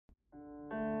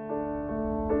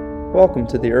Welcome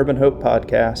to the Urban Hope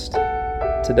Podcast.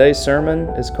 Today's sermon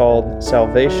is called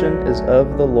Salvation is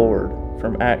of the Lord,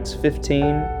 from Acts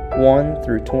 15, 1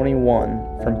 through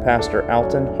 21, from Pastor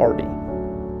Alton Hardy.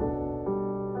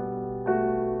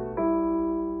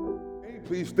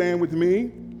 Please stand with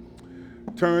me.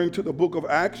 Turn to the book of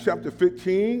Acts, chapter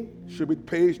 15. Should be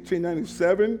page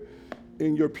 1097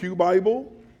 in your pew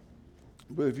Bible.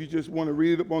 But if you just want to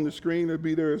read it up on the screen, it'll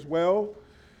be there as well,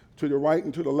 to the right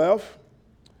and to the left.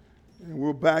 And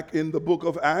we're back in the book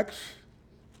of Acts.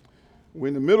 We're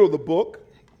in the middle of the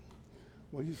book.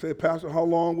 Well, you say, Pastor, how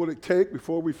long will it take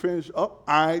before we finish up?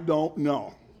 I don't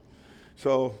know.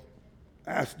 So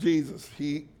ask Jesus.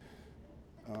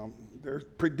 They're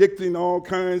predicting all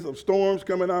kinds of storms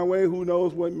coming our way. Who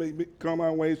knows what may come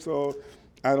our way? So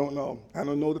I don't know. I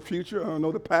don't know the future. I don't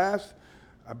know the past.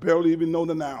 I barely even know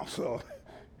the now. So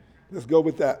let's go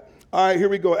with that. All right, here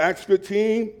we go. Acts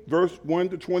 15, verse 1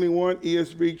 to 21,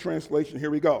 ESV translation.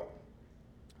 Here we go.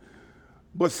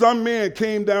 But some men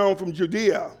came down from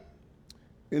Judea,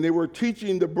 and they were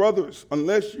teaching the brothers,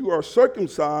 unless you are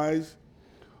circumcised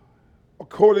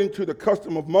according to the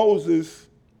custom of Moses,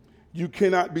 you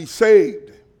cannot be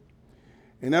saved.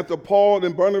 And after Paul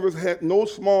and Barnabas had no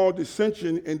small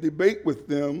dissension and debate with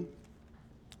them,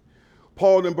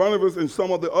 Paul and Barnabas and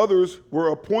some of the others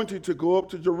were appointed to go up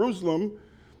to Jerusalem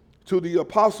to the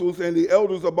apostles and the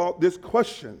elders about this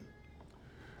question.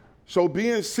 So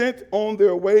being sent on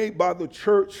their way by the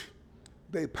church,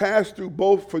 they passed through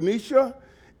both Phoenicia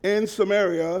and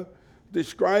Samaria,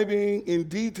 describing in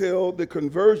detail the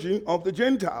conversion of the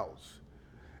Gentiles,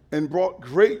 and brought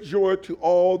great joy to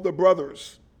all the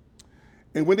brothers.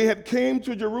 And when they had came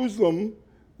to Jerusalem,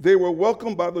 they were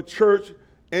welcomed by the church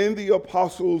and the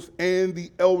apostles and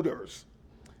the elders.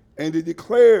 And they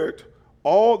declared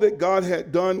all that God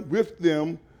had done with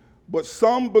them. But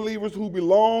some believers who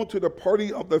belonged to the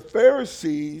party of the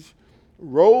Pharisees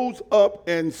rose up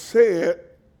and said,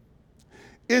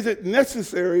 is it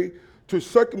necessary to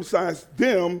circumcise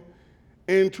them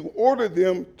and to order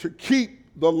them to keep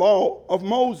the law of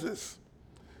Moses?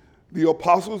 The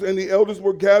apostles and the elders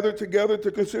were gathered together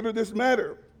to consider this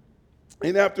matter.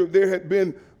 And after there had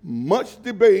been much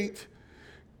debate,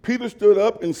 Peter stood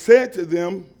up and said to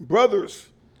them, brothers,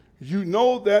 you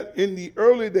know that in the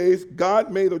early days God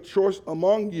made a choice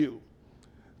among you,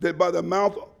 that by the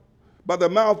mouth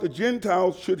the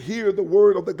Gentiles should hear the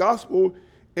word of the gospel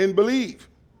and believe.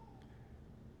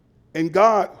 And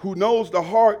God, who knows the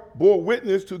heart, bore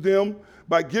witness to them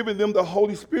by giving them the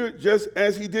Holy Spirit, just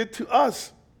as he did to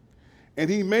us.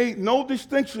 And he made no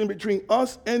distinction between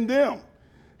us and them,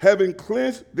 having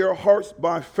cleansed their hearts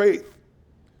by faith.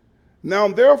 Now,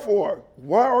 therefore,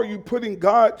 why are you putting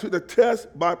God to the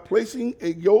test by placing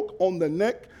a yoke on the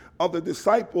neck of the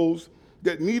disciples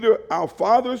that neither our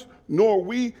fathers nor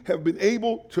we have been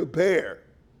able to bear?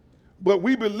 But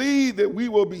we believe that we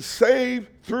will be saved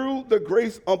through the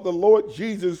grace of the Lord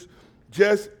Jesus,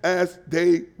 just as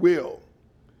they will.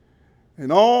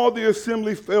 And all the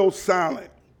assembly fell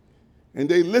silent. And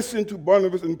they listened to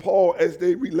Barnabas and Paul as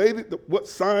they related what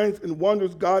signs and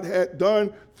wonders God had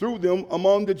done through them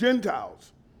among the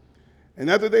Gentiles. And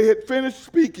after they had finished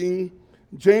speaking,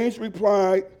 James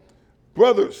replied,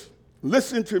 brothers,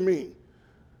 listen to me.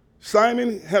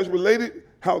 Simon has related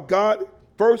how God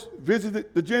first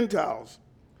visited the Gentiles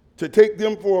to take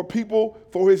them for a people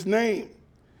for his name.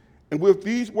 And with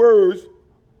these words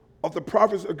of the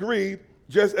prophets agreed,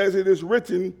 just as it is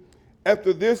written,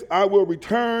 after this I will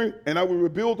return, and I will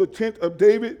rebuild the tent of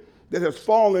David that has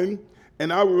fallen,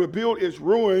 and I will rebuild its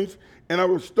ruins, and I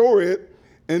will restore it,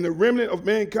 and the remnant of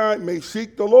mankind may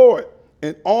seek the Lord.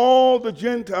 And all the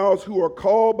Gentiles who are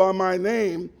called by my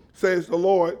name, says the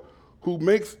Lord, who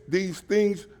makes these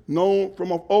things known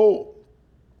from of old.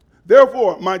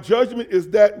 Therefore, my judgment is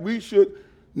that we should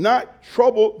not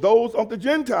trouble those of the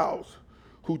Gentiles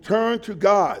who turn to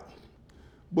God,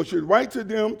 but should write to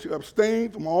them to abstain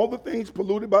from all the things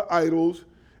polluted by idols,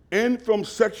 and from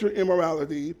sexual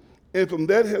immorality, and from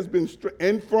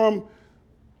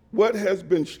what has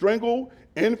been strangled,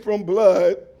 and from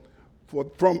blood.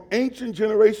 For from ancient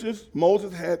generations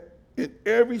Moses had in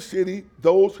every city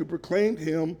those who proclaimed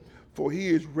him, for he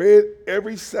is read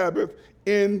every Sabbath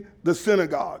in the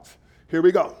synagogues. Here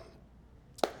we go.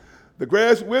 The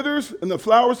grass withers and the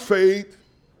flowers fade.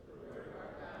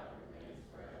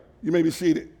 You may be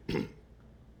seated.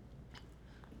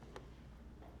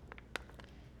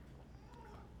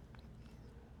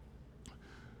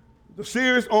 The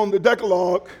series on the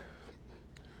Decalogue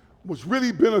was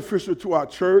really beneficial to our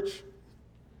church.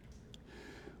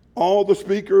 All the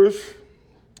speakers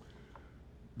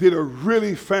did a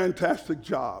really fantastic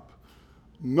job.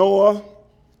 Noah,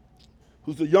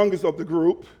 who's the youngest of the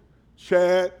group,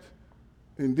 Chad,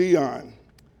 and Dion.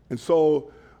 And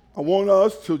so I want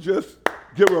us to just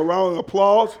give a round of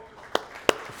applause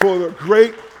for the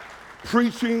great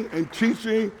preaching and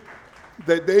teaching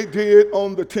that they did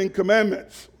on the Ten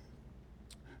Commandments.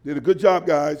 Did a good job,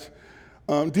 guys.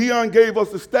 Dion gave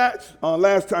us the stats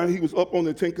last time he was up on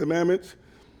the Ten Commandments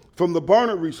from the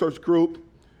Barnard Research Group.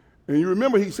 And you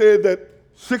remember he said that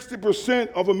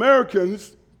 60% of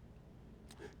Americans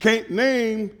can't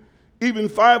name even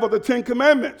 5 of the 10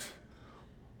 commandments.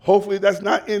 Hopefully that's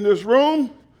not in this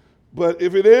room, but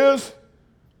if it is,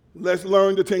 let's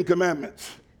learn the 10 commandments.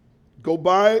 Go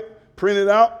buy it, print it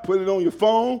out, put it on your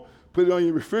phone, put it on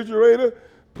your refrigerator,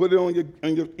 put it on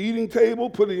your eating table,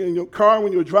 put it in your car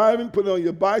when you're driving, put it on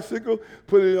your bicycle,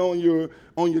 put it on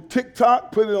your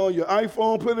TikTok, put it on your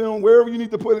iPhone, put it on wherever you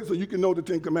need to put it so you can know the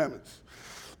 10 commandments.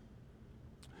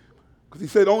 Because he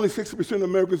said only 60% of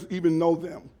Americans even know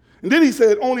them. And then he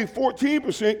said only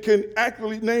 14% can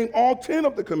accurately name all 10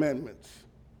 of the commandments.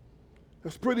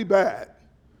 That's pretty bad.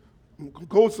 I'm going to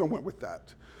go somewhere with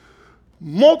that.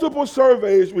 Multiple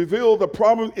surveys reveal the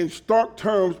problem in stark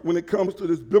terms when it comes to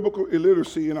this biblical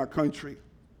illiteracy in our country.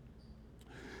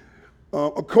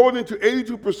 According to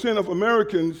 82% of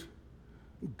Americans,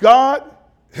 God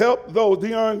helped those.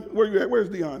 Dion, where you at? Where's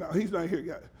Dion? He's not here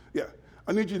yet. Yeah.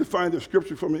 I need you to find the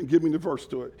scripture for me and give me the verse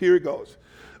to it. Here it goes.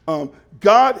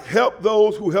 God helped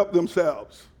those who help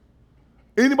themselves.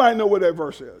 Anybody know what that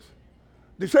verse is?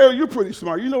 They say, oh, you're pretty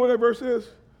smart. You know what that verse is?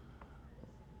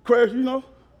 Crash, you know?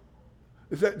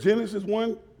 Is that Genesis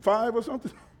 1:5 or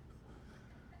something?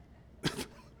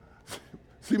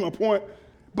 See my point?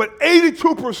 But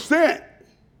 82%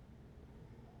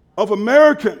 of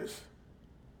Americans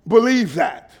believe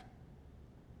that.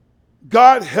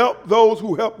 God helped those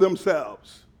who help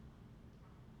themselves.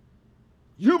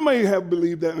 You may have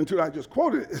believed that until I just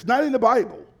quoted it. It's not in the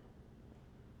Bible,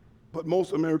 but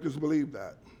most Americans believe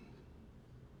that.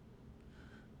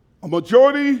 A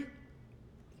majority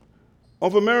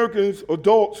of Americans,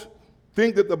 adults,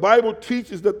 think that the Bible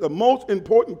teaches that the most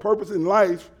important purpose in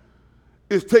life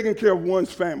is taking care of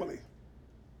one's family.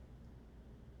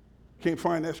 Can't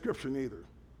find that scripture neither.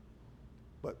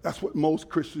 But that's what most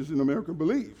Christians in America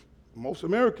believe, most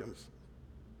Americans.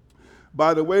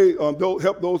 By the way,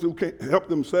 help those who can't help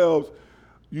themselves.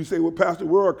 You say, well, Pastor,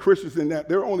 where are Christians in that?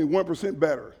 They're only 1%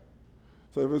 better.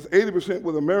 So if it's 80%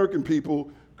 with American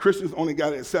people, Christians only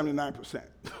got it at 79%.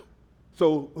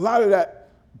 So a lot of that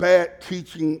bad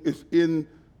teaching is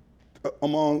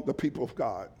among the people of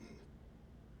God.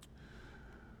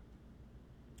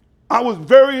 I was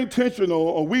very intentional,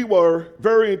 or we were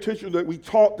very intentional that we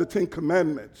taught the 10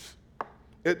 Commandments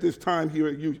at this time here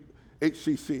at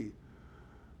HCC.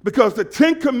 Because the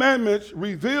 10 Commandments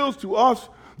reveals to us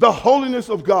the holiness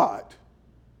of God,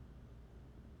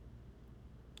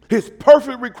 his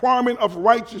perfect requirement of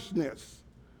righteousness,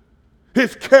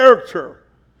 his character,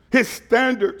 his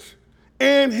standards,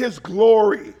 and his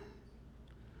glory.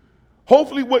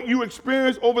 Hopefully what you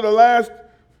experienced over the last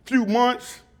few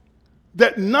months,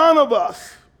 that none of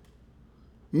us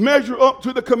measure up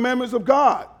to the commandments of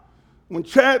God. When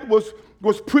Chad was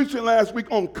preaching last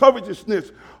week on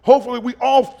covetousness, hopefully we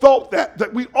all felt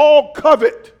that we all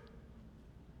covet.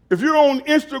 If you're on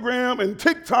Instagram and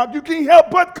TikTok, you can't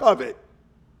help but covet.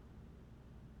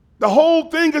 The whole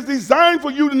thing is designed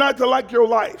for you not to like your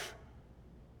life,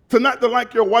 to not to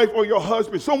like your wife or your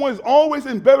husband. Someone is always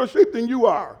in better shape than you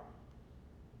are.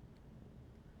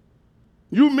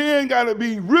 You men got to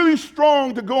be really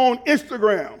strong to go on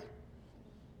Instagram.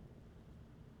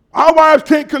 Our wives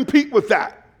can't compete with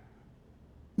that.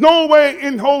 No way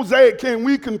in Jose can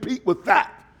we compete with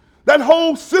that. That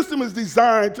whole system is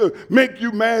designed to make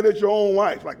you mad at your own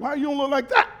wife. Like, why you don't look like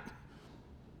that?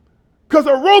 Because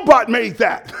a robot made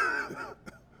that.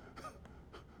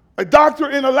 A doctor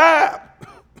in a lab.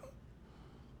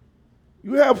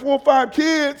 You have 4 or 5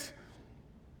 kids.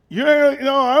 I don't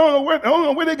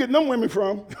know where they get them women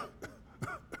from.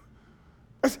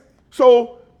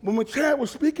 So when Chad was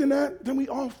speaking that, then we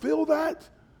all feel that.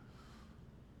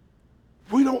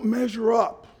 We don't measure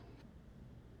up.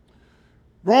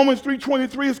 Romans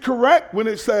 3:23 is correct when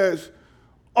it says,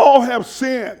 all have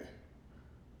sinned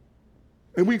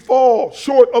and we fall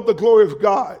short of the glory of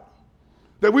God.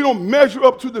 That we don't measure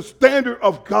up to the standard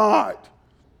of God.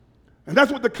 And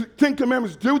that's what the 10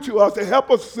 Commandments do to us. They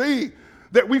help us see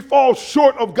that we fall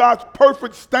short of God's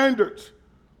perfect standards.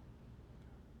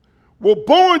 We're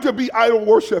born to be idol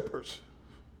worshipers.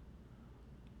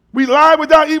 We lie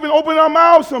without even opening our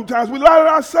mouths sometimes. We lie to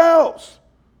ourselves.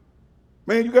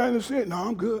 Man, you got anything to say? No,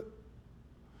 I'm good.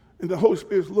 And the Holy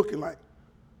Spirit's looking like,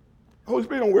 the Holy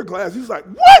Spirit don't wear glasses. He's like,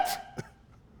 what?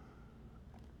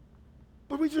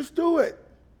 But we just do it.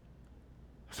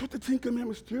 That's what the Ten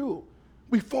Commandments do.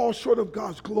 We fall short of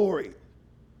God's glory.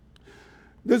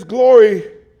 This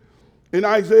glory in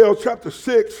Isaiah chapter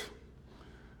 6,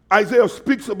 Isaiah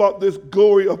speaks about this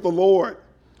glory of the Lord.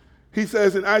 He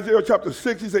says in Isaiah chapter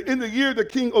 6, he said, in the year that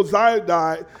King Uzziah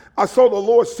died, I saw the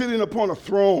Lord sitting upon a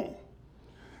throne,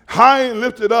 high and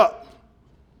lifted up,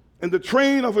 and the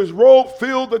train of his robe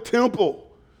filled the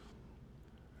temple.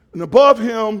 And above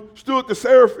him stood the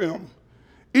seraphim.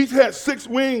 Each had 6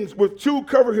 wings. With 2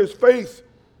 covered his face,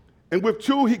 and with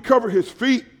 2 he covered his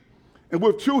feet, and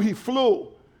with 2 he flew.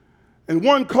 And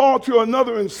one called to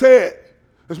another and said,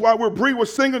 that's why Bree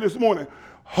was singing this morning,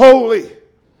 holy.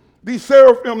 These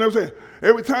seraphim, they were saying,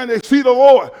 every time they see the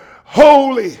Lord,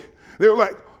 holy. They were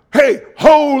like, hey,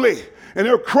 holy. And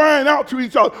they're crying out to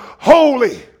each other,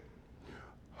 holy.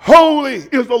 Holy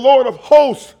is the Lord of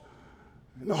hosts.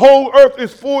 And the whole earth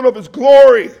is full of his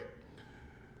glory.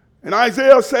 And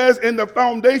Isaiah says, and the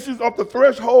foundations of the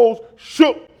thresholds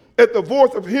shook at the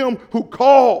voice of him who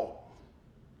called.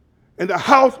 And the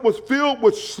house was filled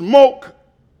with smoke.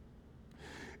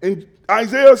 And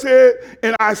Isaiah said,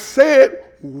 and I said,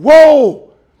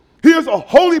 woe. Here's a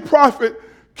holy prophet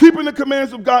keeping the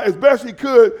commands of God as best he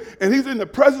could, and he's in the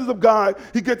presence of God.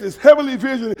 He gets this heavenly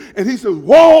vision, and he says,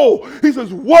 whoa. He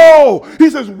says, whoa. He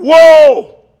says,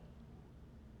 whoa.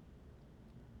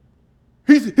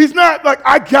 He's not like,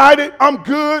 I got it, I'm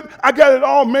good, I got it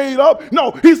all made up.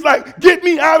 No, he's like, get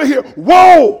me out of here.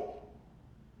 Whoa.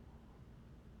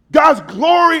 God's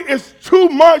glory is too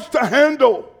much to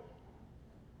handle.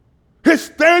 His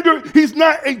standard, he's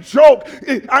not a joke.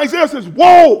 Isaiah says,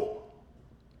 whoa.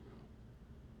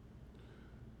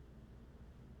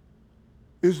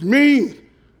 It's me.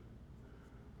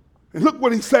 And look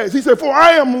what he says. He said, for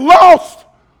I am lost.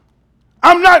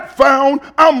 I'm not found,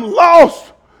 I'm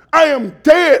lost. I am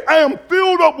dead. I am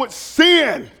filled up with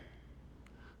sin.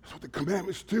 That's what the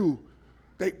commandments do.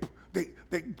 They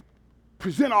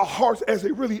present our hearts as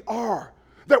they really are.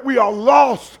 That we are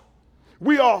lost.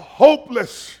 We are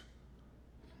hopeless.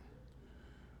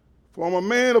 For I'm a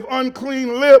man of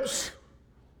unclean lips,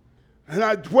 and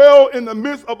I dwell in the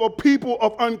midst of a people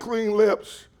of unclean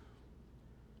lips.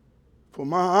 For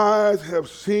my eyes have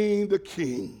seen the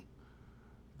King,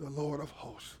 the Lord of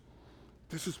hosts.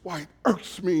 This is why it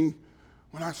irks me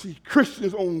when I see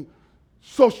Christians on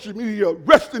social media,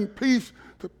 rest in peace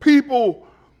to people.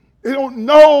 They don't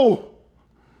know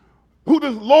who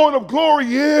this Lord of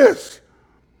glory is.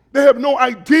 They have no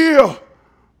idea.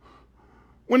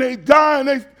 When they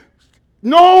die,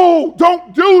 no,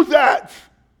 don't do that.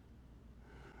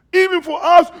 Even for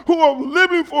us who are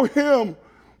living for him,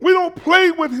 we don't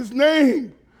play with his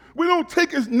name. We don't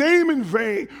take his name in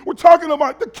vain. We're talking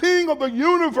about the King of the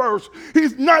universe.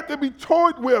 He's not to be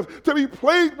toyed with, to be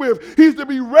played with. He's to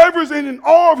be reverenced and in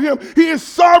awe of him. He is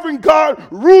sovereign God,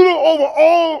 ruler over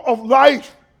all of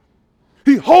life.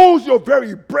 He holds your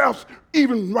very breath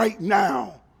even right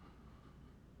now.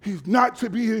 He's not to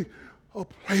be a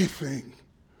plaything.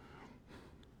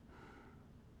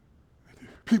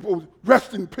 People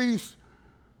rest in peace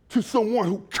to someone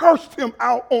who cursed him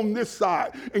out on this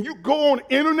side. And you go on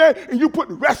the internet and you put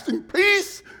rest in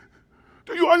peace?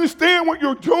 Do you understand what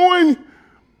you're doing?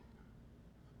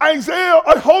 Isaiah,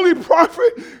 a holy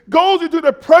prophet, goes into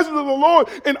the presence of the Lord,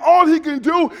 and all he can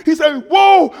do, he says,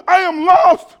 whoa, I am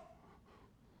lost.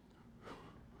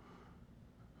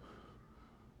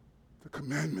 The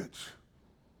commandments,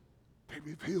 they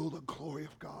reveal the glory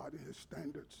of God and his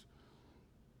standards.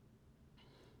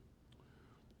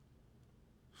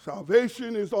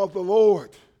 Salvation is of the Lord.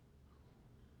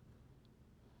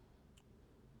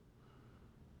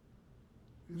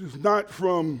 It is not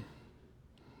from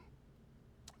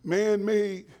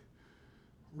man-made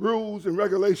rules and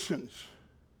regulations.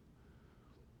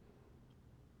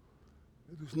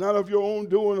 It is not of your own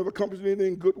doing of accomplishing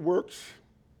anything good works,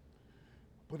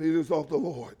 but it is of the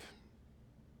Lord.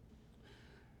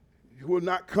 It will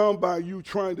not come by you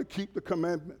trying to keep the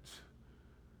commandments.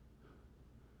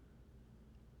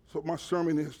 So my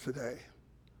sermon is today.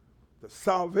 The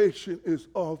salvation is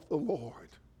of the Lord.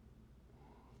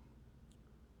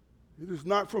 It is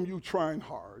not from you trying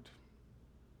hard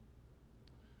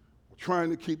or trying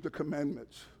to keep the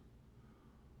commandments,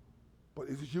 but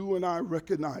it is you and I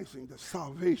recognizing that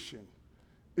salvation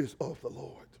is of the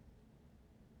Lord.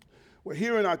 Well,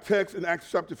 here in our text in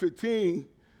Acts chapter 15,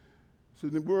 so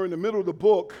we're in the middle of the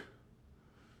book,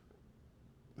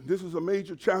 and this is a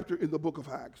major chapter in the book of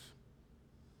Acts.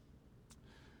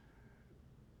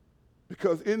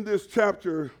 Because in this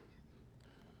chapter,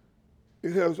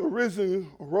 it has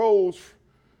arose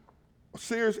a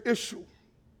serious issue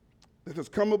that has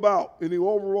come about in the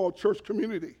overall church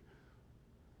community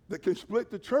that can split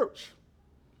the church,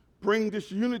 bring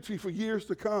disunity for years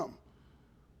to come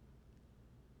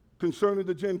concerning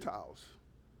the Gentiles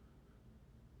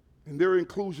and their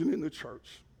inclusion in the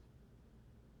church.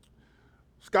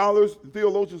 Scholars and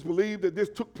theologians believe that this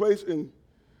took place in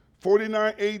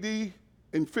 49 AD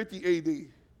and 50 AD.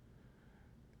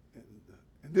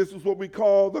 And this is what we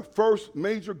call the first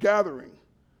major gathering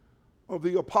of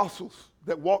the apostles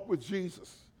that walked with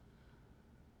Jesus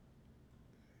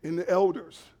and the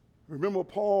elders. Remember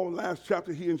Paul, last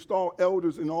chapter, he installed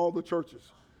elders in all the churches.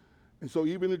 And so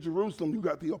even in Jerusalem, you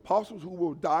got the apostles who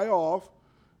will die off.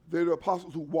 They're the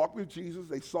apostles who walked with Jesus.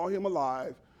 They saw him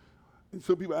alive. And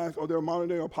some people ask, are there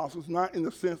modern-day apostles? Not in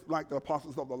the sense like the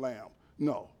apostles of the Lamb.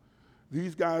 No.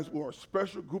 These guys were a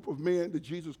special group of men that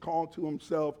Jesus called to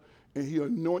himself, and he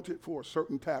anointed for a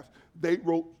certain task. They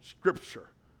wrote scripture.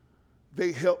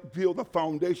 They helped build the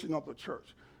foundation of the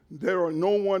church. There are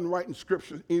no one writing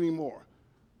scriptures anymore.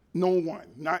 No one,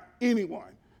 not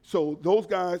anyone. So those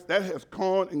guys, that has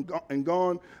gone and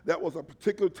gone. That was a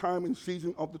particular time and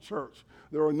season of the church.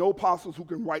 There are no apostles who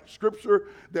can write scripture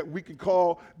that we can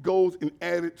call goes and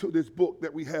added to this book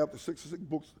that we have, the 66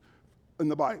 books in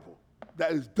the Bible.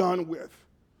 That is done with.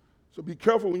 So be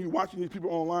careful when you're watching these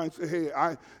people online say, hey,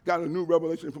 I got a new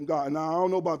revelation from God. Now, I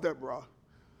don't know about that, bro.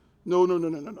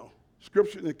 No.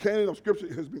 Scripture, the canon of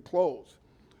Scripture has been closed.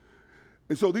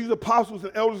 And so these apostles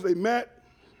and elders, they met.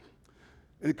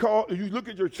 And if you look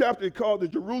at your chapter, it's called the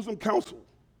Jerusalem Council.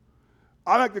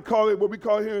 I like to call it what we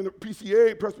call here in the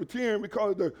PCA, Presbyterian, we call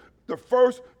it the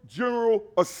first General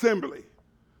Assembly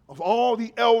of all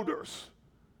the elders.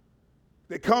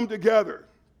 They come together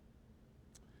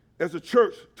as a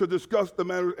church to discuss the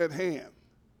matter at hand.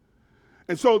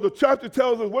 And so the chapter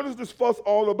tells us, what is this fuss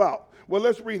all about? Well,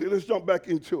 let's read it. Let's jump back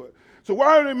into it. So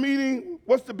why are they meeting?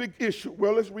 What's the big issue?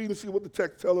 Well, let's read and see what the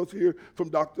text tells us here from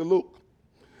Dr. Luke.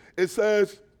 It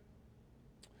says,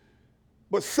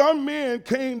 but some men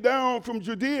came down from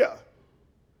Judea,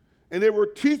 and they were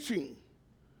teaching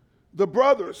the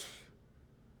brothers,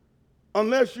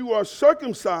 unless you are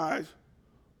circumcised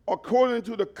according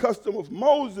to the custom of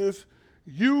Moses,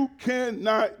 you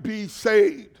cannot be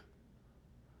saved.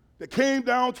 They came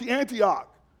down to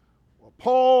Antioch, where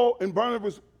Paul and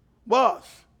Barnabas was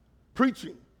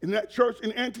preaching in that church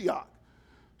in Antioch.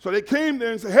 So they came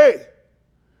there and said, hey,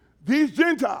 these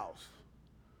Gentiles,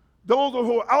 those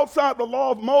who are outside the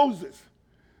law of Moses,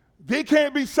 they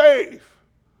can't be saved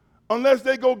unless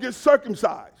they go get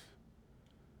circumcised.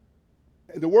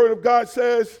 And the word of God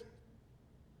says,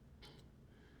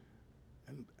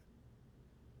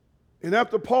 and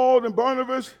after Paul and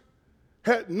Barnabas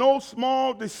had no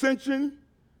small dissension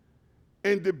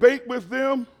and debate with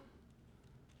them,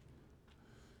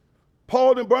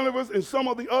 Paul and Barnabas and some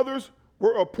of the others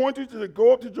were appointed to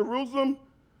go up to Jerusalem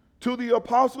to the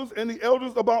apostles and the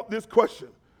elders about this question.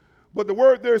 But the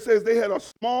word there says they had a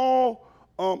small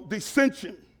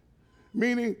dissension,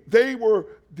 meaning they were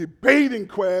debating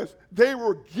class. They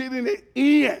were getting it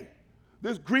in.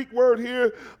 This Greek word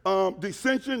here,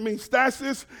 dissension, means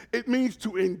stasis. It means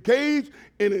to engage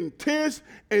in intense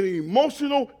and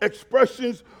emotional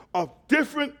expressions of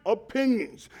different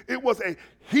opinions. It was a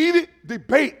heated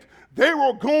debate. They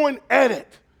were going at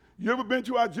it. You ever been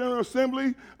to our General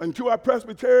Assembly and to our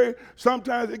Presbyterian?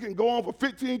 Sometimes it can go on for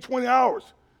 15, 20 hours.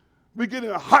 We get in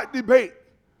a hot debate,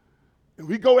 and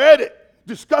we go at it,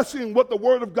 discussing what the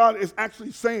Word of God is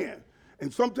actually saying.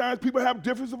 And sometimes people have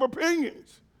difference of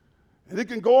opinions, and it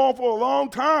can go on for a long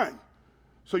time.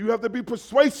 So you have to be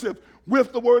persuasive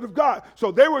with the Word of God.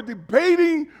 So they were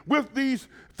debating with these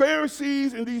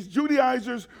Pharisees and these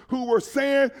Judaizers who were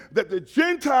saying that the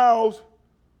Gentiles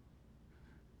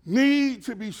need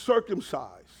to be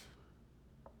circumcised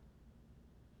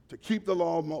to keep the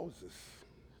law of Moses.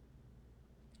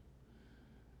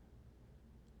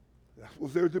 That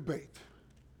was their debate.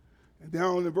 And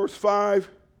down in verse 5,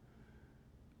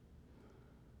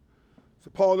 so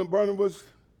Paul and Barnabas,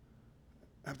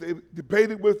 after they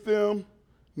debated with them,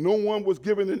 no one was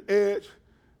given an edge.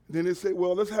 Then they said,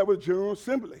 well, let's have a general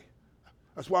assembly.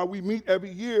 That's why we meet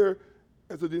every year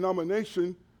as a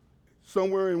denomination.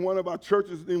 Somewhere in one of our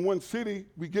churches in one city,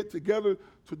 we get together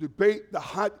to debate the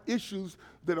hot issues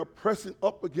that are pressing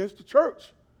up against the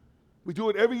church. We do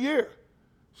it every year.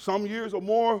 Some years are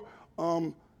more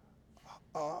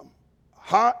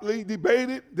hotly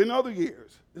debated than other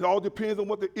years. It all depends on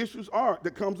what the issues are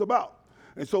that comes about.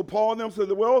 And so Paul and them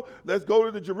said, well, let's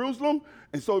go to Jerusalem.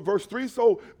 And so verse 3,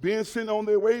 so being sent on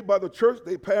their way by the church,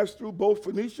 they passed through both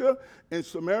Phoenicia and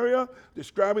Samaria,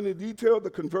 describing in detail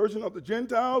the conversion of the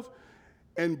Gentiles,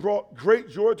 and brought great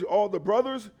joy to all the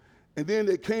brothers. And then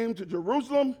they came to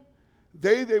Jerusalem.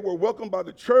 They were welcomed by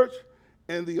the church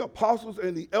and the apostles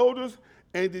and the elders,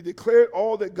 and they declared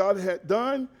all that God had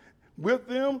done with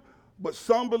them. But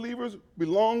some believers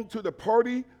belonged to the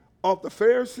party of the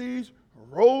Pharisees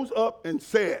rose up and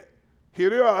said, here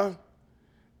they are,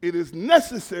 it is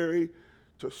necessary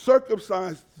to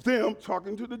circumcise them,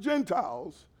 talking to the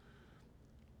Gentiles,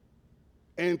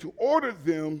 and to order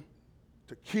them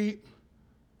to keep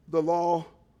the law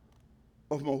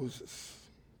of Moses.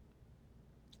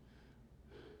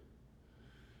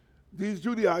 These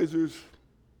Judaizers,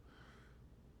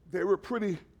 they were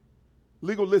pretty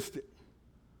legalistic.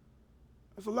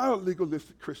 There's a lot of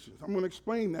legalistic Christians. I'm going to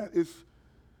explain that.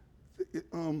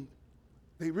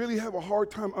 They really have a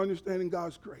hard time understanding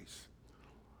God's grace.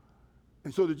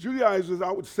 And so the Judaizers,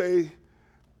 I would say,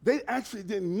 they actually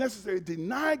didn't necessarily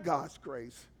deny God's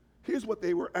grace. Here's what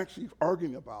they were actually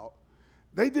arguing about.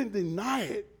 They didn't deny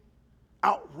it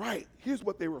outright. Here's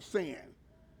what they were saying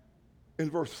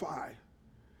in verse 5.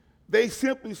 They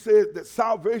simply said that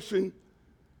salvation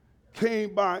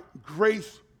came by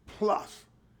grace plus.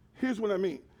 Here's what I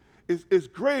mean. It's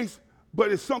grace,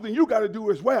 but it's something you got to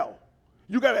do as well.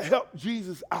 You got to help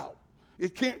Jesus out.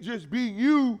 It can't just be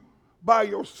you by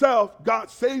yourself, God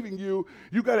saving you.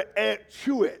 You got to add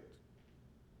to it.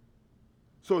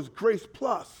 So it's grace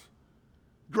plus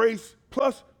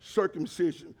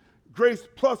circumcision, grace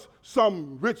plus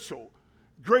some ritual,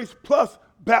 grace plus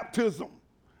baptism.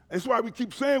 That's why we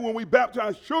keep saying when we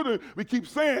baptize children, we keep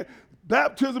saying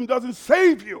baptism doesn't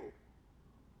save you.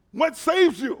 What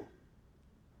saves you?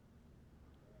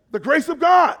 The grace of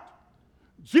God.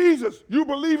 Jesus, you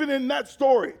believing in that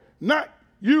story, not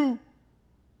you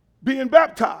being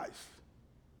baptized.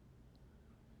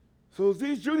 So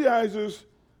these Judaizers,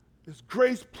 it's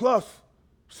grace plus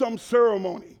some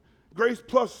ceremony, grace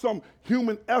plus some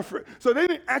human effort. So they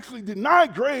didn't actually deny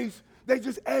grace, they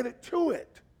just added to it.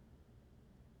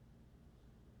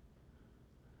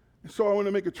 And so I want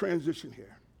to make a transition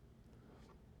here.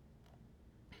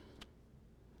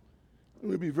 Let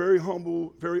me be very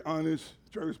humble, very honest,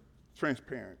 very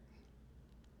transparent.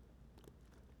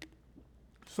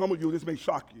 Some of you, this may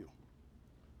shock you,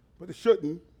 but it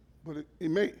shouldn't, but it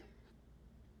may.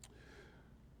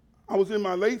 I was in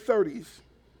my late 30s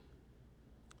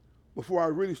before I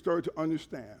really started to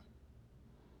understand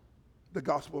the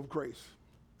gospel of grace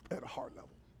at a heart level.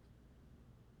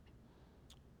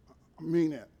 I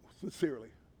mean that sincerely.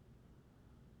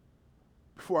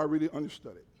 Before I really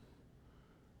understood it.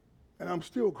 And I'm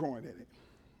still growing in it.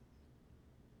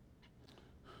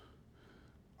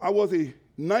 I was a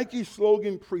Nike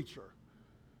slogan preacher,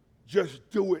 just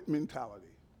do it mentality.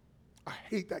 I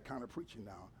hate that kind of preaching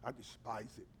now. I despise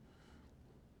it.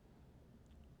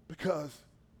 Because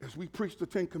as we preach the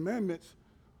 10 Commandments,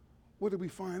 what did we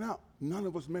find out? None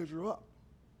of us measure up.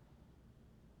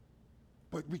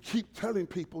 But we keep telling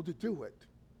people to do it.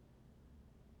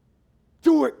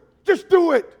 Do it. Just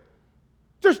do it.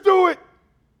 Just do it.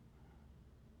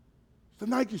 It's the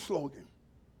Nike slogan.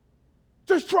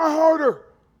 Just try harder.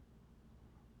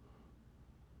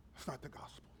 It's not the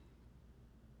gospel.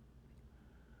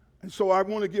 And so I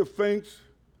want to give thanks,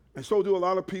 and so do a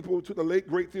lot of people, to the late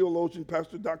great theologian,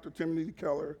 Pastor Dr. Timothy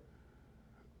Keller,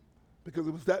 because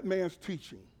it was that man's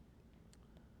teaching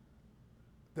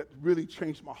that really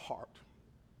changed my heart.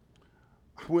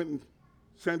 I went and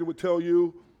Sandra would tell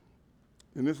you,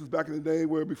 and this is back in the day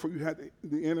where before you had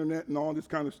the internet and all this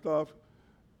kind of stuff,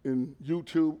 and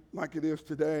YouTube like it is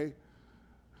today.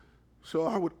 So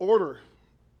I would order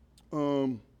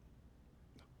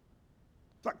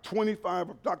like 25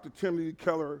 of Dr. Timothy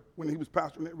Keller when he was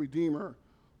pastoring at Redeemer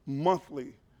monthly.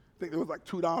 I think it was like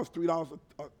 $2, $3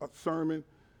 a sermon,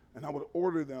 and I would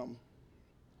order them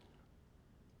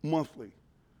monthly.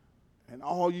 And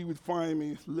all you would find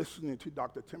me is listening to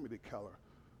Dr. Timothy Keller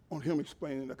on him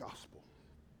explaining the gospel.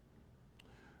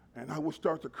 And I would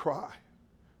start to cry,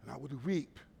 and I would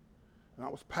weep. And I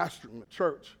was pastoring the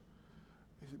church.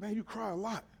 He said, man, you cry a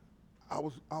lot.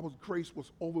 Grace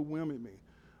was overwhelming me.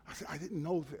 I said, I didn't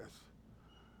know this.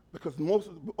 Because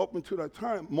up until that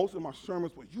time, most of my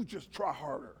sermons were, you just try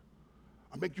harder.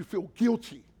 I make you feel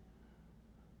guilty.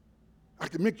 I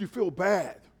can make you feel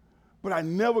bad. But I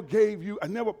never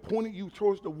pointed you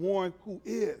towards the one who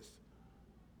is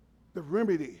the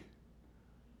remedy.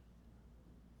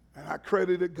 And I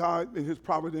credited God in his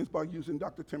providence by using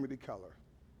Dr. Timothy Keller.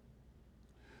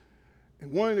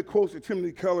 And one of the quotes that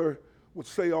Timothy Keller would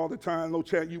say all the time, no,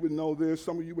 Chad, you would know this,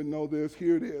 some of you would know this,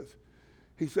 here it is.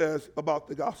 He says about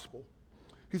the gospel.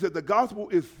 He said, the gospel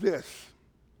is this.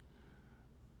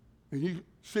 And you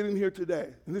sitting here today,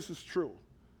 and this is true.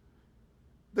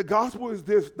 The gospel is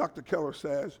this, Dr. Keller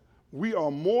says, we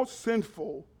are more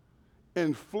sinful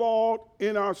and flawed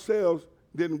in ourselves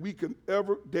than we can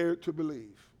ever dare to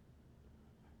believe.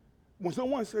 When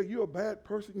someone says you're a bad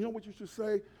person, you know what you should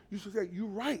say? You should say, you're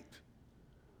right.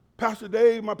 Pastor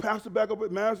Dave, my pastor back up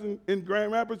at Madison in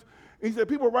Grand Rapids, he said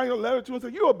people write a letter to him and say,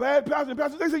 you're a bad pastor. And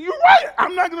Pastor Dave said, you're right.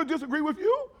 I'm not going to disagree with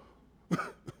you.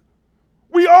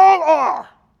 We all are.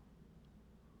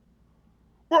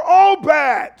 We're all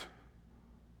bad.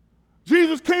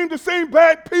 Jesus came to save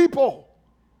bad people.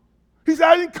 He said,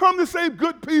 I didn't come to save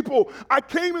good people. I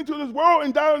came into this world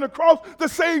and died on the cross to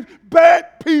save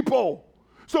bad people.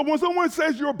 So when someone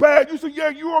says you're bad, you say, yeah,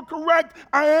 you are correct.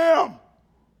 I am.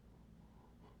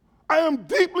 I am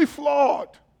deeply flawed.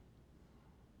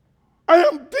 I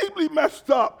am deeply messed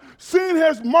up. Sin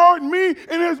has marred me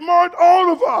and has marred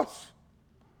all of us.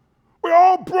 We're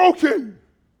all broken.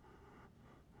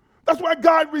 That's why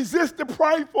God resists the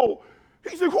prideful.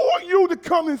 He said, who are you to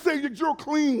come and say that you're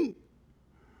clean?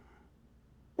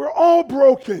 We're all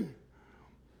broken.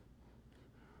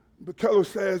 But Keller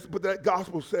says, but that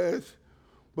gospel says,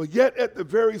 but yet at the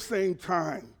very same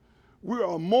time, we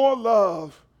are more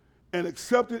loved and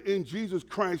accepted in Jesus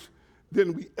Christ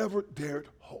than we ever dared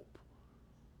hope.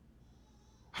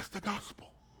 That's the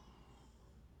gospel.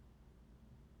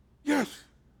 Yes.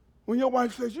 When your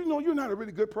wife says, you know, you're not a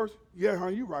really good person. Yeah,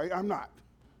 honey, you're right. I'm not.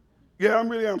 Yeah,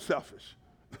 I'm selfish.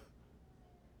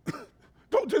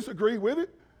 Don't disagree with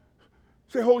it.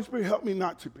 Say, Holy Spirit, help me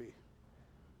not to be.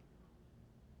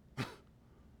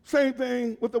 Same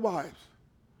thing with the wives.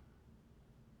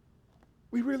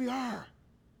 We really are.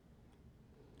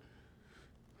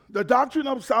 The doctrine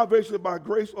of salvation by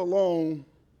grace alone,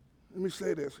 let me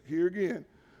say this here again.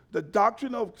 The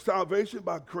doctrine of salvation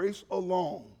by grace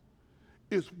alone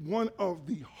is one of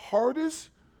the hardest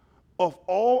of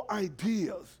all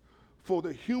ideas for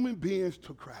the human beings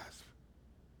to grasp.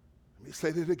 Let me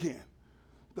say that again.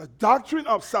 The doctrine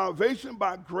of salvation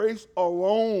by grace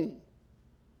alone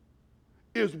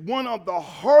is one of the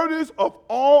hardest of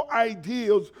all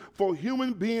ideas for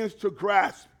human beings to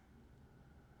grasp.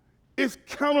 It's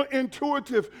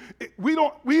counterintuitive.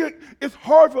 It's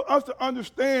hard for us to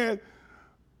understand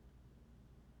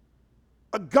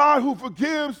a God who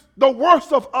forgives the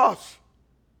worst of us.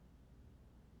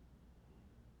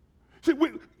 See,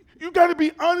 you got to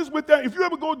be honest with that. If you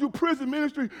ever go do prison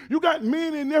ministry, you got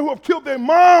men in there who have killed their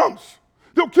moms.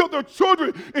 They'll kill their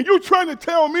children. And you're trying to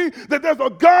tell me that there's a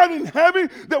God in heaven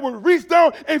that will reach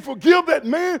down and forgive that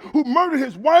man who murdered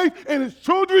his wife and his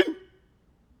children?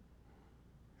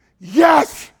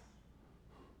 Yes.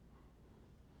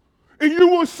 And you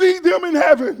will see them in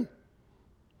heaven.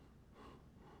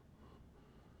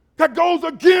 That goes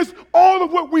against all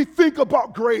of what we think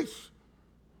about grace.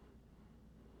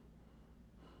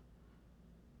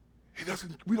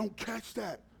 We don't catch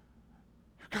that.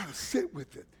 You got to sit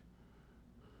with it.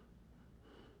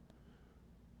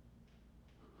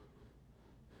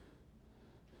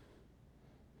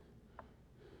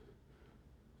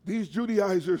 These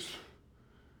Judaizers,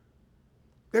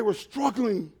 they were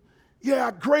struggling. Yeah,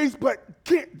 grace, but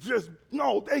can't just,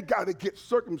 no, they got to get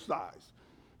circumcised.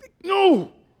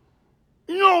 No,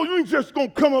 you ain't just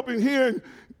going to come up in here and,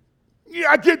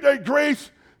 yeah, I get that grace.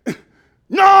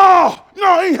 No,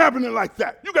 it ain't happening like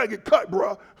that. You got to get cut,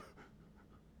 bro.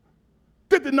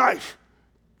 Get the knife.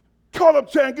 Call up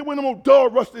Chad and get one of them old dull,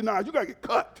 rusty knives. You got to get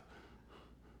cut.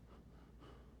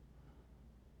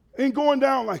 Ain't going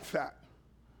down like that.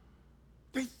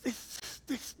 They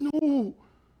no.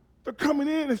 They're coming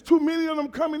in. There's too many of them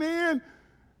coming in.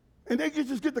 And they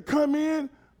just get to come in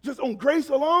just on grace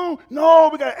alone. No,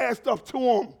 we got to add stuff to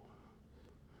them.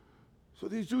 So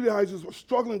these Judaizers were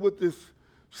struggling with this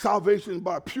salvation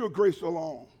by pure grace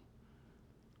alone.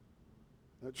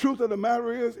 The truth of the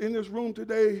matter is, in this room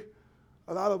today,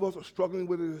 a lot of us are struggling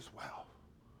with it as well.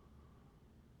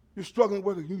 You're struggling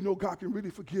whether you know God can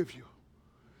really forgive you.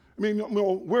 I mean,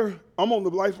 I'm on the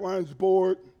Lifelines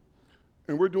board,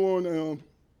 and we're doing,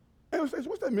 Anastasia,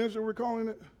 what's that ministry we're calling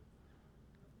it?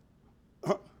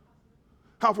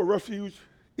 House of Refuge?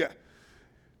 Yeah.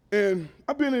 And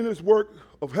I've been in this work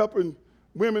of helping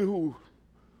women who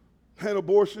had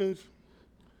abortions.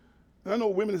 And I know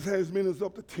women that has men that's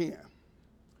up to 10.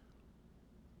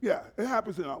 Yeah, it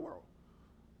happens in our world.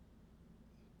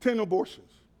 10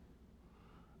 abortions.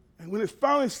 And when it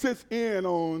finally sits in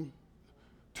on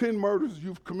 10 murders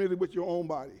you've committed with your own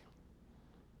body,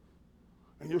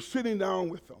 and you're sitting down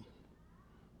with them,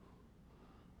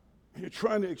 and you're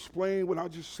trying to explain what I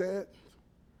just said,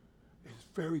 it's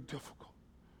very difficult.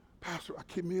 Pastor, I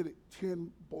committed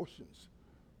 10 abortions.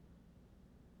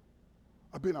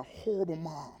 I've been a horrible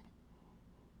mom.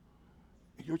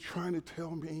 And you're trying to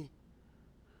tell me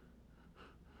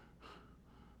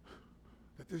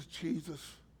this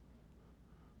Jesus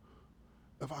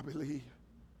if I believe?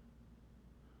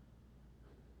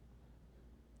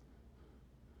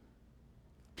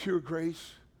 Pure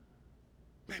grace.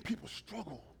 Man, people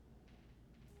struggle.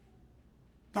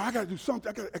 Now, I got to do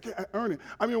something. I can't earn it.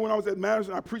 I mean, when I was at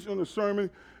Madison, I preached on a sermon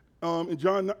in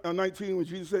John 19 when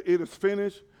Jesus said, it is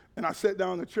finished. And I sat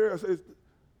down in the chair. I said,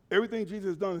 everything Jesus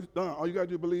has done is done. All you got to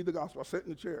do is believe the gospel. I sat in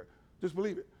the chair. Just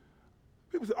believe it.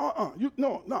 People say,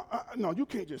 no, you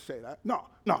can't just say that. No.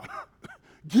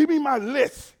 Give me my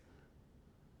list.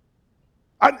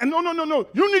 No.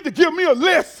 You need to give me a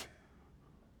list.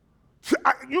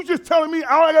 You just telling me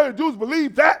all I got to do is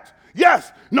believe that?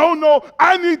 Yes. No,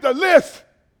 I need the list.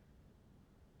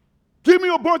 Give me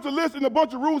a bunch of lists and a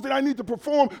bunch of rules that I need to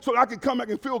perform so that I can come back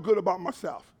and feel good about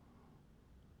myself.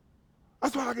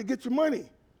 That's why I can get your money.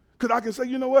 Because I can say,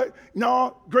 you know what?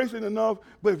 No, grace ain't enough,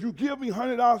 but if you give me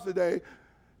 $100 today,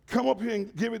 come up here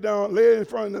and give it down, lay it in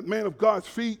front of the man of God's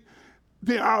feet,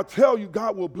 then I'll tell you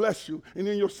God will bless you, and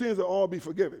then your sins will all be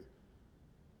forgiven.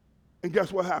 And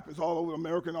guess what happens all over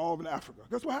America and all over Africa?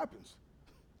 Guess what happens?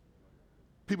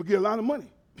 People get a lot of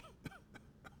money.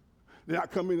 Then I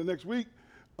come in the next week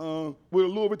with a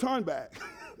Louis Vuitton bag.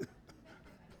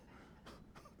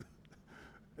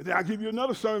 And then I give you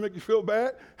another sermon, make you feel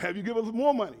bad, have you give us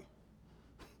more money.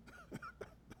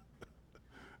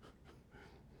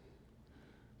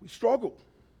 We struggle.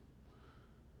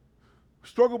 We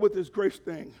struggle with this grace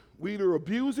thing. We either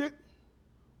abuse it,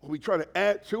 or we try to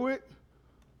add to it,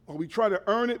 or we try to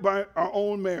earn it by our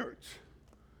own marriage.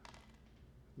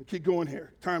 We keep going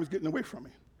here. Time is getting away from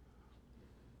me.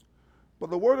 But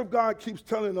the Word of God keeps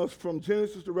telling us from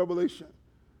Genesis to Revelation,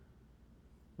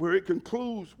 where it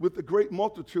concludes with the great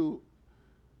multitude,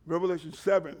 Revelation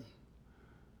 7.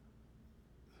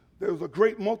 There was a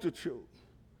great multitude,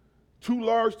 too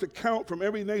large to count, from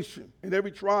every nation and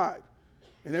every tribe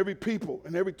and every people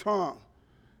and every tongue.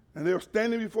 And they are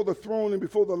standing before the throne and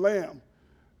before the Lamb.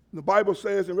 And the Bible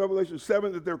says in Revelation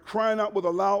 7 that they're crying out with a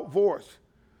loud voice.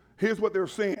 Here's what they're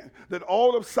saying, that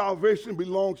all of salvation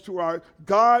belongs to our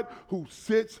God who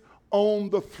sits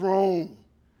on the throne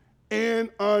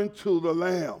and unto the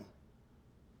Lamb.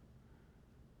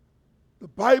 The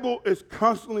Bible is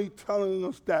constantly telling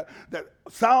us that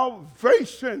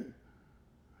salvation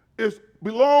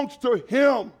belongs to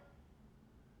Him.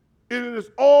 It is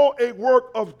all a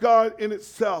work of God in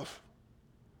itself.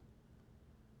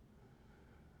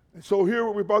 And so here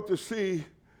we're about to see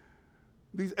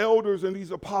these elders and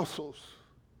these apostles.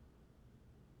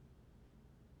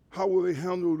 How will they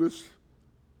handle this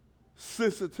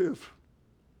sensitive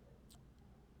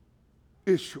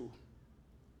issue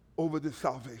over this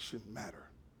salvation matter?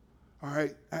 All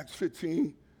right, Acts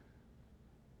 15,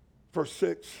 verse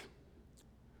 6,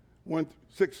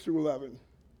 6 through 11.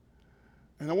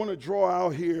 And I want to draw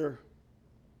out here,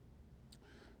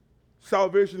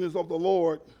 salvation is of the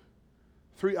Lord,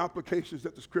 3 applications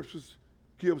that the scriptures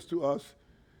gives to us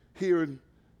here in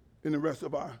the rest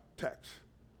of our text.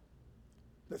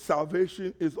 That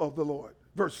salvation is of the Lord.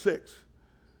 Verse 6.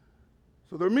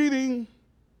 So they're meeting.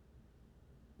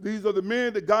 These are the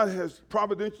men that God has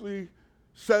providentially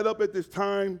set up at this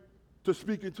time to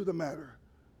speak into the matter.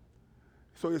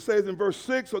 So it says in verse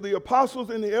 6, so the apostles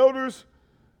and the elders,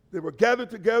 they were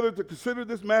gathered together to consider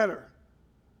this matter.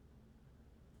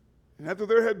 And after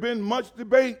there had been much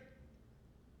debate,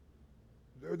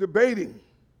 they're debating.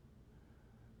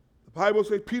 The Bible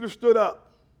says Peter stood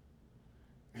up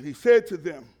and he said to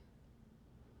them,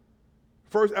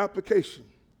 first application,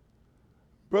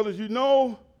 brothers, you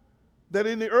know that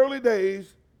in the early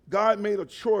days, God made a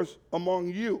choice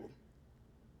among you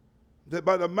that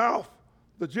by the mouth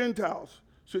the Gentiles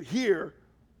should hear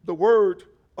the word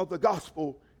of the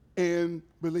gospel and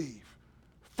believe.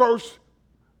 First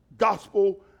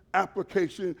gospel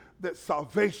application, that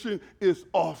salvation is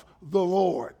of the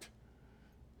Lord.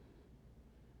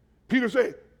 Peter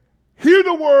said, hear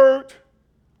the word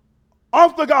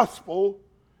of the gospel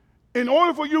in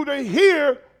order for you to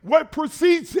hear what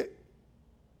precedes it.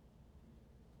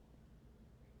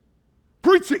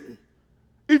 Preaching,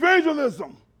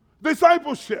 evangelism,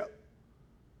 discipleship.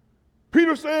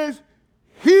 Peter says,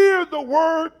 hear the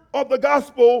word of the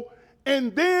gospel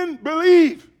and then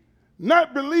believe.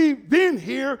 Not believe, then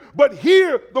hear, but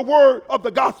hear the word of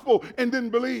the gospel and then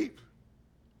believe.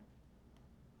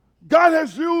 God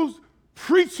has used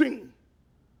preaching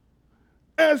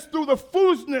as through the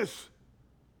foolishness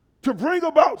to bring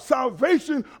about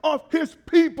salvation of his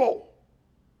people.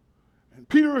 And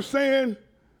Peter is saying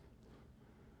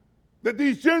that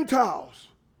these Gentiles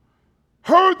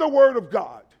heard the word of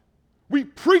God. We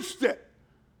preached it.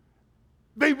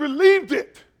 They believed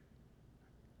it.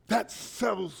 that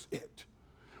settles it.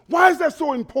 Why is that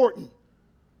so important?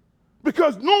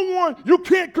 Because you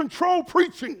can't control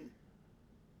preaching.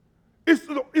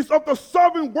 It's of the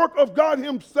sovereign work of God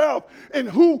himself and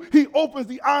who he opens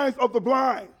the eyes of the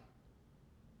blind.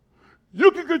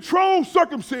 You can control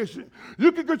circumcision.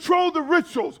 You can control the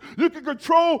rituals. You can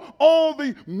control all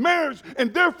the marriage.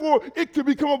 And therefore, it can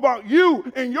become about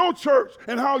you and your church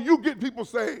and how you get people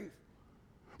saved.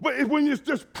 But when it's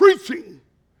just preaching,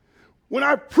 when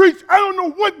I preach, I don't know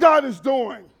what God is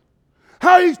doing,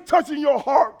 how he's touching your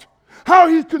heart, how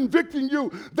he's convicting you.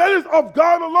 That is of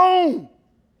God alone.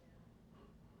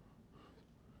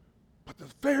 But the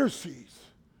Pharisees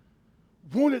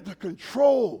wanted to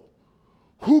control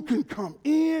who can come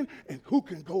in and who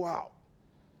can go out.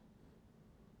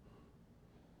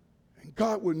 And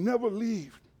God would never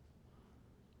leave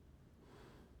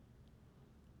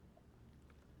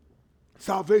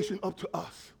salvation up to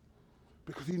us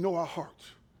because he knows our hearts.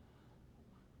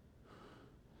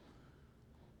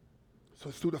 So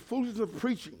it's through the foolishness of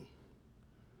preaching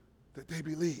that they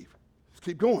believe. Let's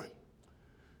keep going.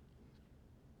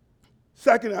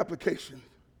 Second application.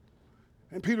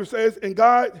 And Peter says, and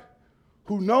God,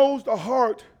 who knows the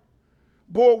heart,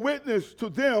 bore witness to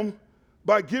them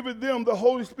by giving them the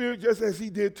Holy Spirit just as he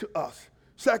did to us.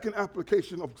 Second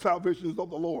application of salvation is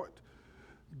of the Lord.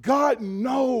 God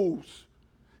knows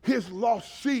his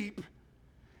lost sheep,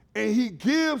 and he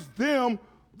gives them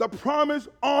the promise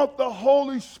of the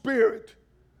Holy Spirit.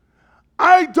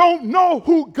 I don't know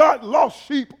who God's lost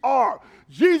sheep are.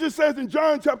 Jesus says in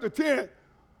John chapter 10,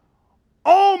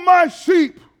 all my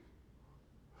sheep,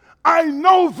 I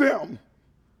know them.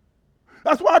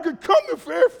 That's why I could come to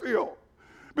Fairfield.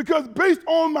 Because based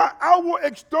on my outward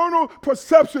external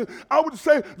perception, I would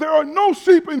say there are no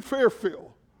sheep in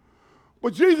Fairfield.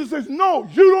 But Jesus says, no,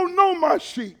 you don't know my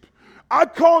sheep. I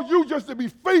called you just to be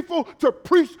faithful to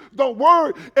preach the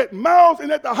word at Miles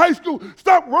and at the high school.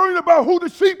 Stop worrying about who the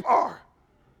sheep are.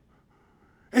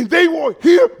 And they will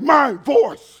hear my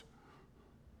voice.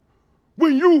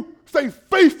 When you stay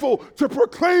faithful to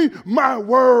proclaim my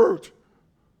word.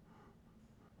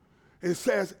 It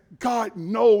says God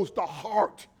knows the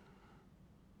heart.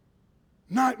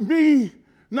 Not me,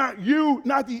 not you,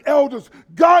 not the elders.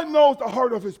 God knows the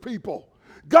heart of his people.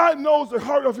 God knows the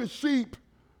heart of his sheep.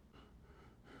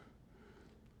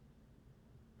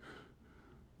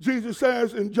 Jesus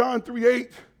says in John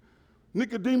 3:8,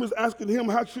 Nicodemus asking him,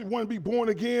 how should one be born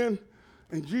again?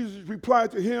 And Jesus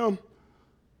replied to him,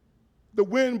 the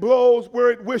wind blows where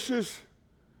it wishes,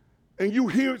 and you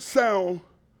hear its sound,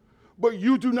 but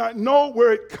you do not know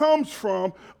where it comes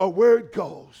from or where it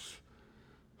goes.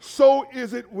 So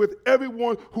is it with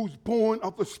everyone who's born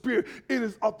of the Spirit. It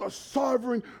is of the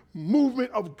sovereign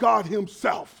movement of God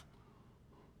himself.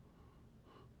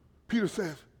 Peter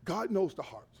says, God knows the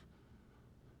heart.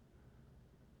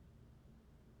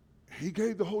 He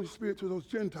gave the Holy Spirit to those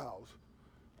Gentiles,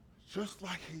 just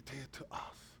like he did to us.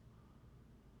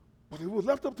 But it was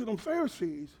left up to them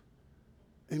Pharisees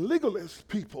and legalist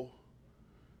people.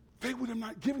 They would have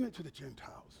not given it to the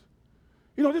Gentiles.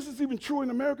 You know, this is even true in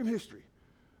American history.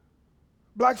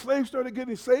 Black slaves started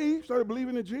getting saved, started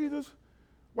believing in Jesus.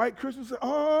 White Christians said,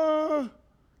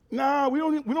 nah, we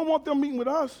don't want them meeting with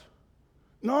us.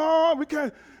 No, we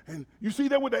can't. And you see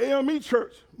that with the AME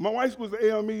church. My wife was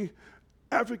the AME,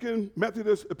 African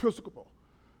Methodist Episcopal.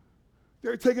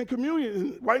 They're taking communion.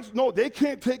 And whites, no, they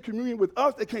can't take communion with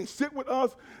us. They can't sit with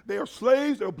us. They are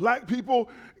slaves. They're black people.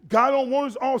 God don't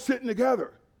want us all sitting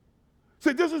together.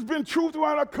 See, this has been true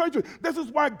throughout our country. This is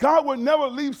why God would never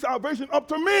leave salvation up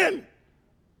to men.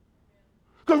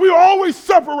 Because we always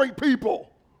separate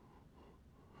people.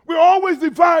 We always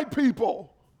divide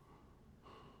people.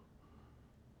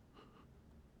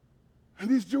 And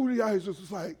these Judaizers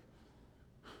is like,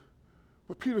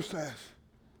 but Peter says,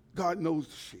 God knows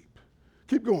the sheep.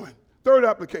 Keep going. Third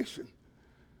application.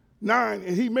 9,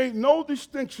 and he made no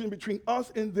distinction between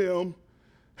us and them,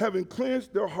 having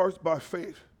cleansed their hearts by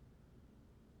faith.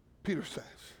 Peter says,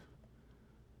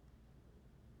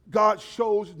 God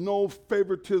shows no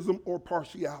favoritism or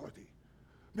partiality.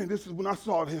 Man, this is when I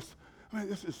saw this. Man,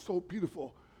 this is so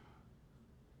beautiful.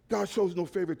 God shows no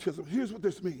favoritism. Here's what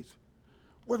this means.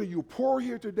 Whether you're poor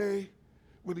here today,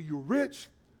 whether you're rich,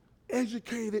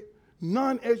 educated,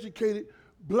 non-educated,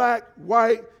 black,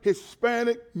 white,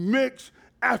 Hispanic, mixed,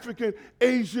 African,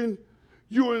 Asian,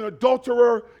 you're an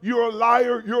adulterer, you're a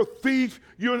liar, you're a thief,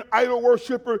 you're an idol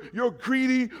worshiper, you're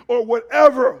greedy, or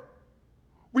whatever.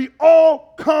 We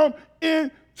all come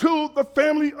into the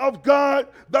family of God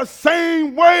the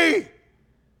same way,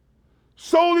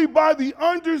 solely by the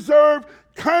undeserved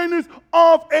kindness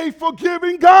of a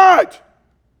forgiving God.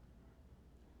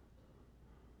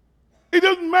 It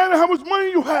doesn't matter how much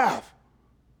money you have.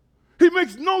 He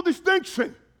makes no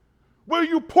distinction. Whether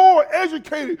you're poor,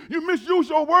 educated, you misuse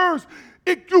your words,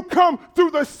 you come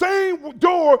through the same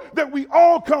door that we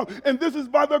all come. And this is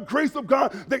by the grace of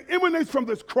God that emanates from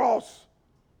this cross.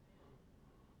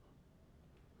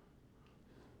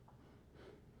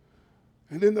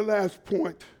 And then the last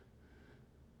point.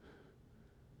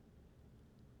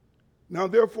 Now,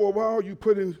 therefore, why are you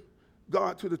putting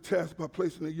God to the test by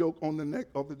placing a yoke on the neck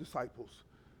of the disciples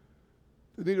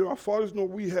that neither our fathers nor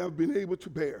we have been able to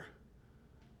bear?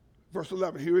 Verse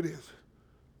 11, here it is.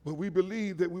 But we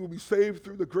believe that we will be saved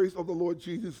through the grace of the Lord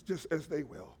Jesus, just as they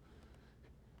will.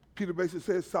 Peter basically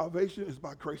says salvation is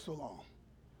by grace alone,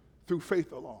 through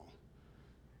faith alone.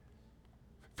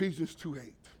 Ephesians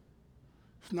 2:8.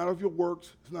 It's not of your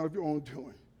works, it's not of your own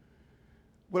doing.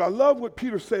 But I love what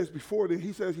Peter says before that.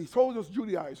 He says, he told us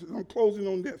Judaizers, and I'm closing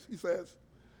on this. He says,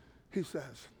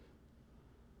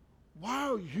 why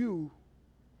are you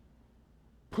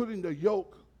putting the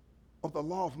yoke of the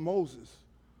law of Moses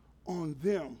on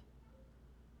them,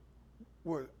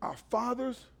 where our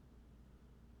fathers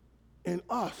and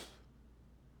us,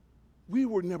 we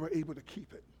were never able to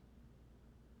keep it?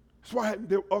 That's why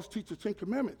us teach the Ten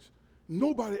Commandments.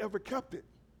 Nobody ever kept it.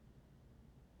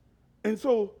 And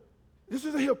so this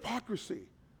is a hypocrisy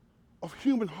of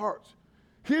human hearts.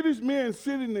 Here this man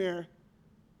sitting there,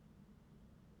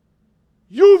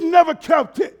 you've never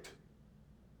kept it.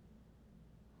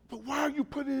 But why are you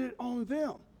putting it on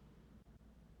them?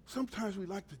 Sometimes we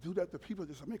like to do that to people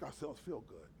just to make ourselves feel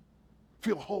good,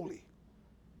 feel holy.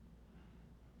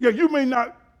 Yeah, you may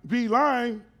not be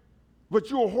lying, but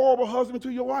you're a horrible husband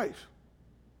to your wife.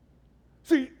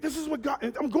 See, this is what God,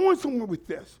 and I'm going somewhere with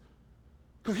this,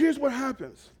 because here's what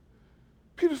happens.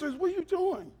 Peter says, what are you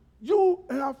doing? You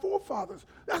and our forefathers.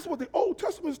 That's what the Old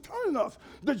Testament is telling us.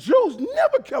 The Jews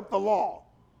never kept the law.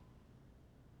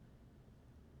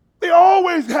 They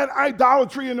always had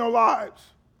idolatry in their lives.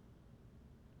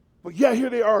 But yet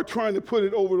here they are trying to put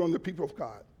it over on the people of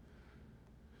God.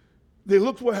 Then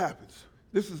look what happens.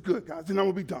 This is good, guys, and I'm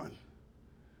going to be done.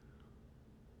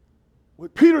 When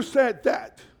Peter said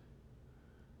that,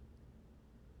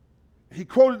 he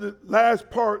quoted the last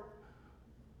part,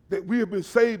 that we have been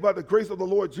saved by the grace of the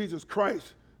Lord Jesus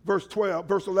Christ, verse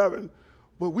 11.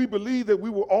 But we believe that we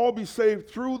will all be saved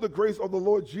through the grace of the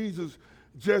Lord Jesus,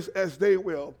 just as they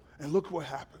will. And look what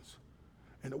happens.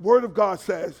 And the word of God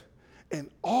says, and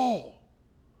all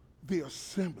the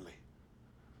assembly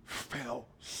fell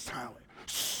silent.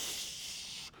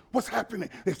 Shh. What's happening?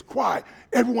 It's quiet.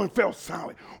 Everyone fell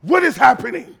silent. What is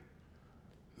happening?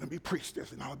 Let me preach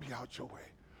this and I'll be out your way.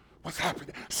 What's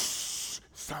happening? Shh.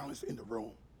 Silence in the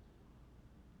room.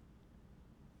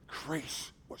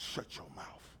 Grace will shut your mouth.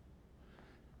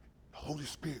 The Holy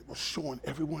Spirit was showing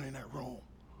everyone in that room.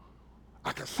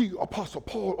 I can see Apostle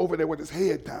Paul over there with his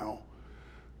head down,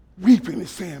 weeping and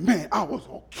saying, man, I was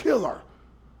a killer.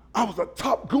 I was a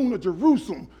top goon of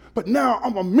Jerusalem, but now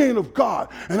I'm a man of God.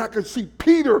 And I can see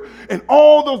Peter and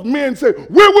all those men say,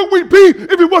 where would we be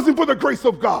if it wasn't for the grace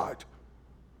of God?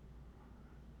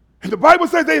 And the Bible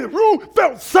says they in the room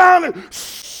felt silent.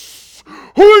 Shh.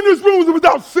 Who in this room is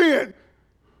without sin?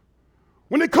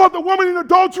 When they caught the woman in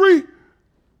adultery,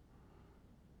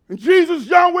 and Jesus,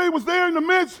 Yahweh, was there in the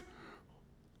midst,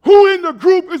 who in the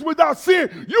group is without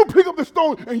sin? You pick up the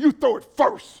stone and you throw it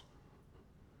first.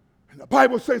 And the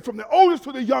Bible says from the oldest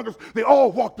to the youngest, they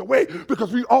all walked away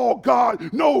because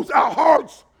God knows our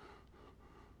hearts.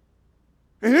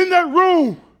 And in that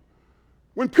room,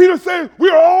 when Peter said, we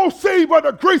are all saved by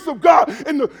the grace of God,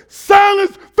 and the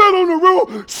silence fell on the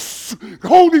room, shh, the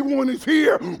Holy One is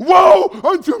here. Woe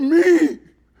unto me.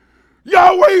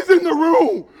 Yahweh's in the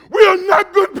room. We are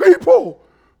not good people.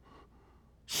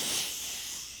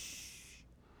 Shh.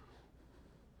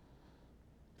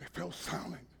 They fell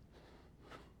silent.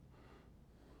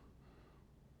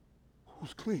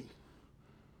 Who's clean?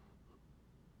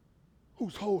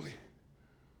 Who's holy?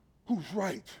 Who's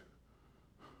right?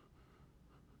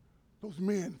 Those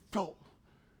men felt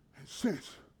and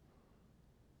sensed,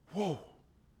 whoa,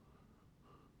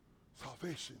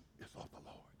 salvation is of the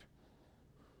Lord.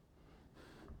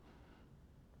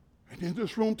 And in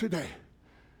this room today,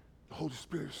 the Holy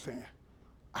Spirit is saying,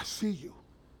 I see you.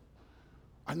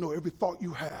 I know every thought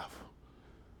you have.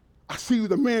 I see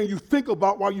the man you think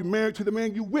about while you're married to the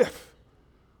man you with.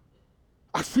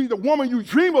 I see the woman you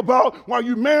dream about while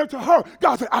you're married to her.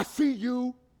 God said, I see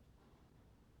you.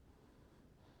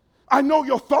 I know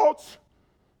your thoughts.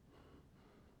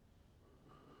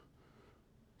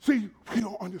 See, we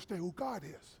don't understand who God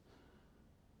is.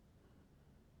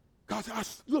 God said,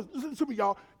 look, listen to me,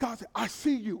 y'all. God said, I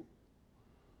see you.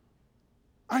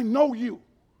 I know you.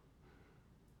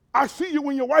 I see you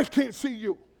when your wife can't see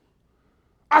you.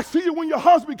 I see you when your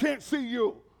husband can't see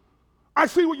you. I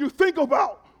see what you think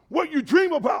about, what you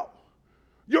dream about,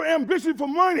 your ambition for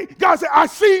money. God said, I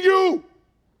see you.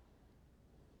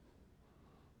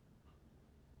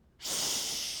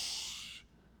 Shh.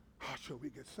 How shall we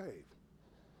get saved?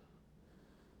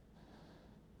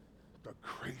 The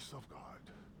grace of God.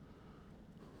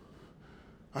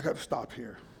 I got to stop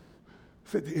here.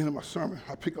 It's at the end of my sermon.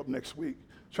 I'll pick up next week,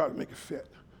 try to make it fit.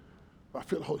 But I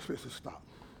feel the Holy Spirit says stop.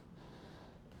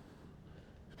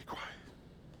 Be quiet.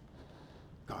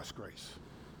 God's grace.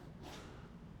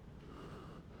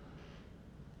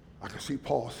 I can see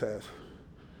Paul says,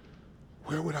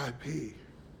 where would I be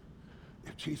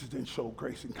if Jesus didn't show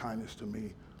grace and kindness to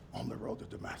me on the road to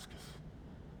Damascus?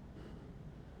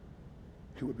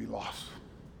 He would be lost,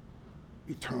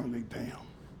 eternally damned.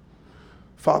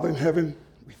 Father in heaven,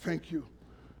 we thank you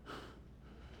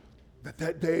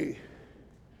that day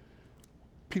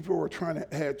people were trying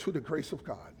to add to the grace of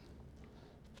God.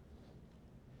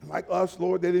 And like us,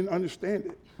 Lord, they didn't understand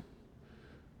it.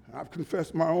 And I've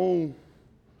confessed my own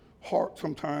heart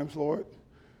sometimes, Lord,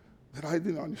 that I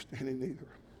didn't understand it either.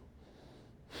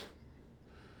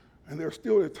 And there are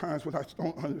still times when I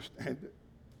don't understand it.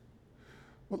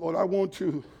 But Lord, I want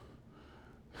to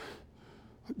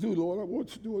do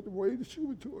it the way that you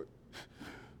would do it.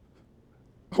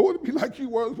 I want to be like you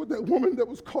were with that woman that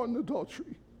was caught in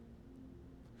adultery.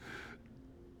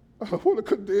 I want to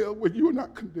condemn when you are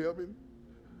not condemning.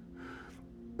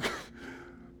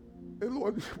 And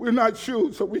Lord, we're not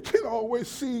you, so we can't always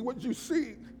see what you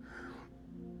see.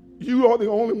 You are the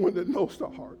only one that knows the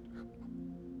heart.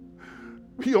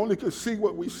 We only can see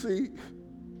what we see.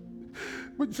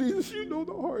 But Jesus, you know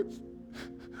the hearts.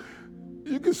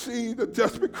 You can see the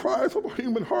desperate cries of a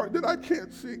human heart that I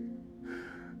can't see.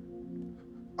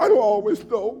 I don't always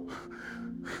know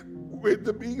when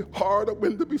to be hard or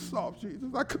when to be soft,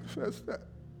 Jesus. I confess that.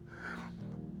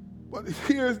 But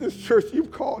here is this church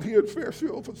you've called here in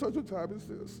Fairfield for such a time as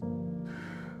this.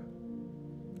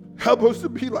 Help us to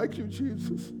be like you,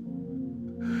 Jesus.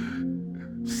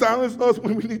 Silence us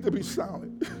when we need to be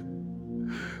silent.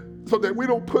 So that we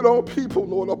don't put on people,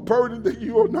 Lord, a burden that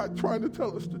you are not trying to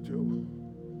tell us to do.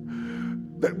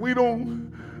 That we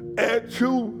don't add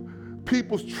to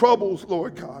people's troubles,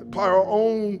 Lord God, by our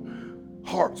own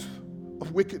hearts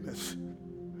of wickedness.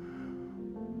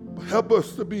 But help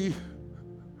us to be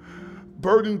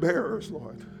burden bearers,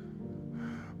 Lord.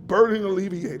 Burden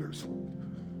alleviators,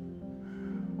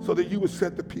 Lord, so that you would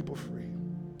set the people free.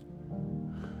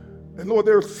 And Lord,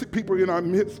 there are people in our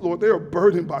midst, Lord, they are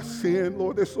burdened by sin.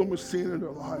 Lord, there's so much sin in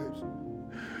their lives.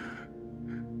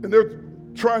 And they're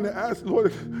trying to ask,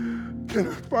 Lord, can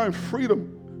I find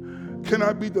freedom? Can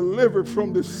I be delivered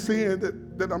from this sin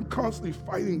that I'm constantly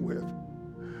fighting with?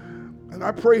 And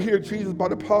I pray here, Jesus, by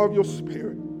the power of your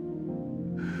Spirit,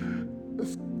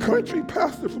 this country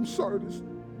pastor from Sardis,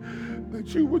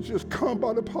 that you would just come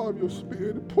by the power of your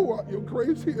Spirit and pour out your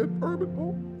grace here in Urban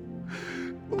Hope.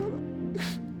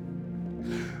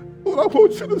 Lord, I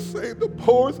want you to save the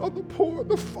poorest of the poor,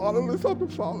 the fatherless of the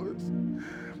fatherless.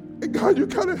 And God, you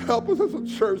kind of help us as a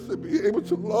church to be able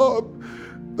to love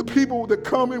the people that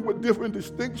come in with different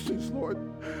distinctions, Lord,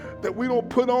 that we don't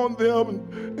put on them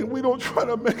and we don't try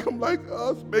to make them like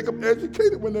us, make them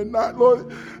educated when they're not,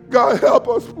 Lord. God, help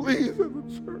us, please, as a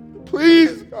church.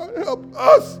 Please, God, help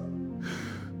us.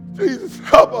 Jesus,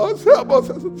 help us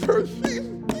as a church.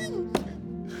 Jesus.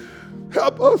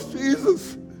 Help us,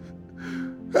 Jesus.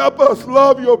 Help us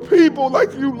love your people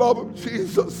like you love them,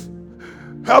 Jesus.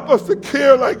 Help us to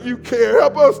care like you care.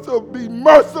 Help us to be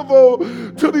merciful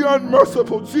to the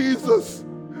unmerciful, Jesus.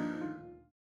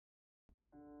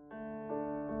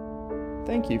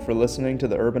 Thank you for listening to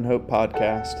the Urban Hope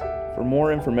Podcast. For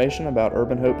more information about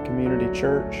Urban Hope Community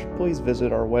Church, please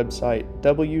visit our website,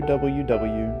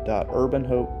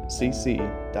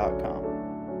 www.urbanhopecc.com.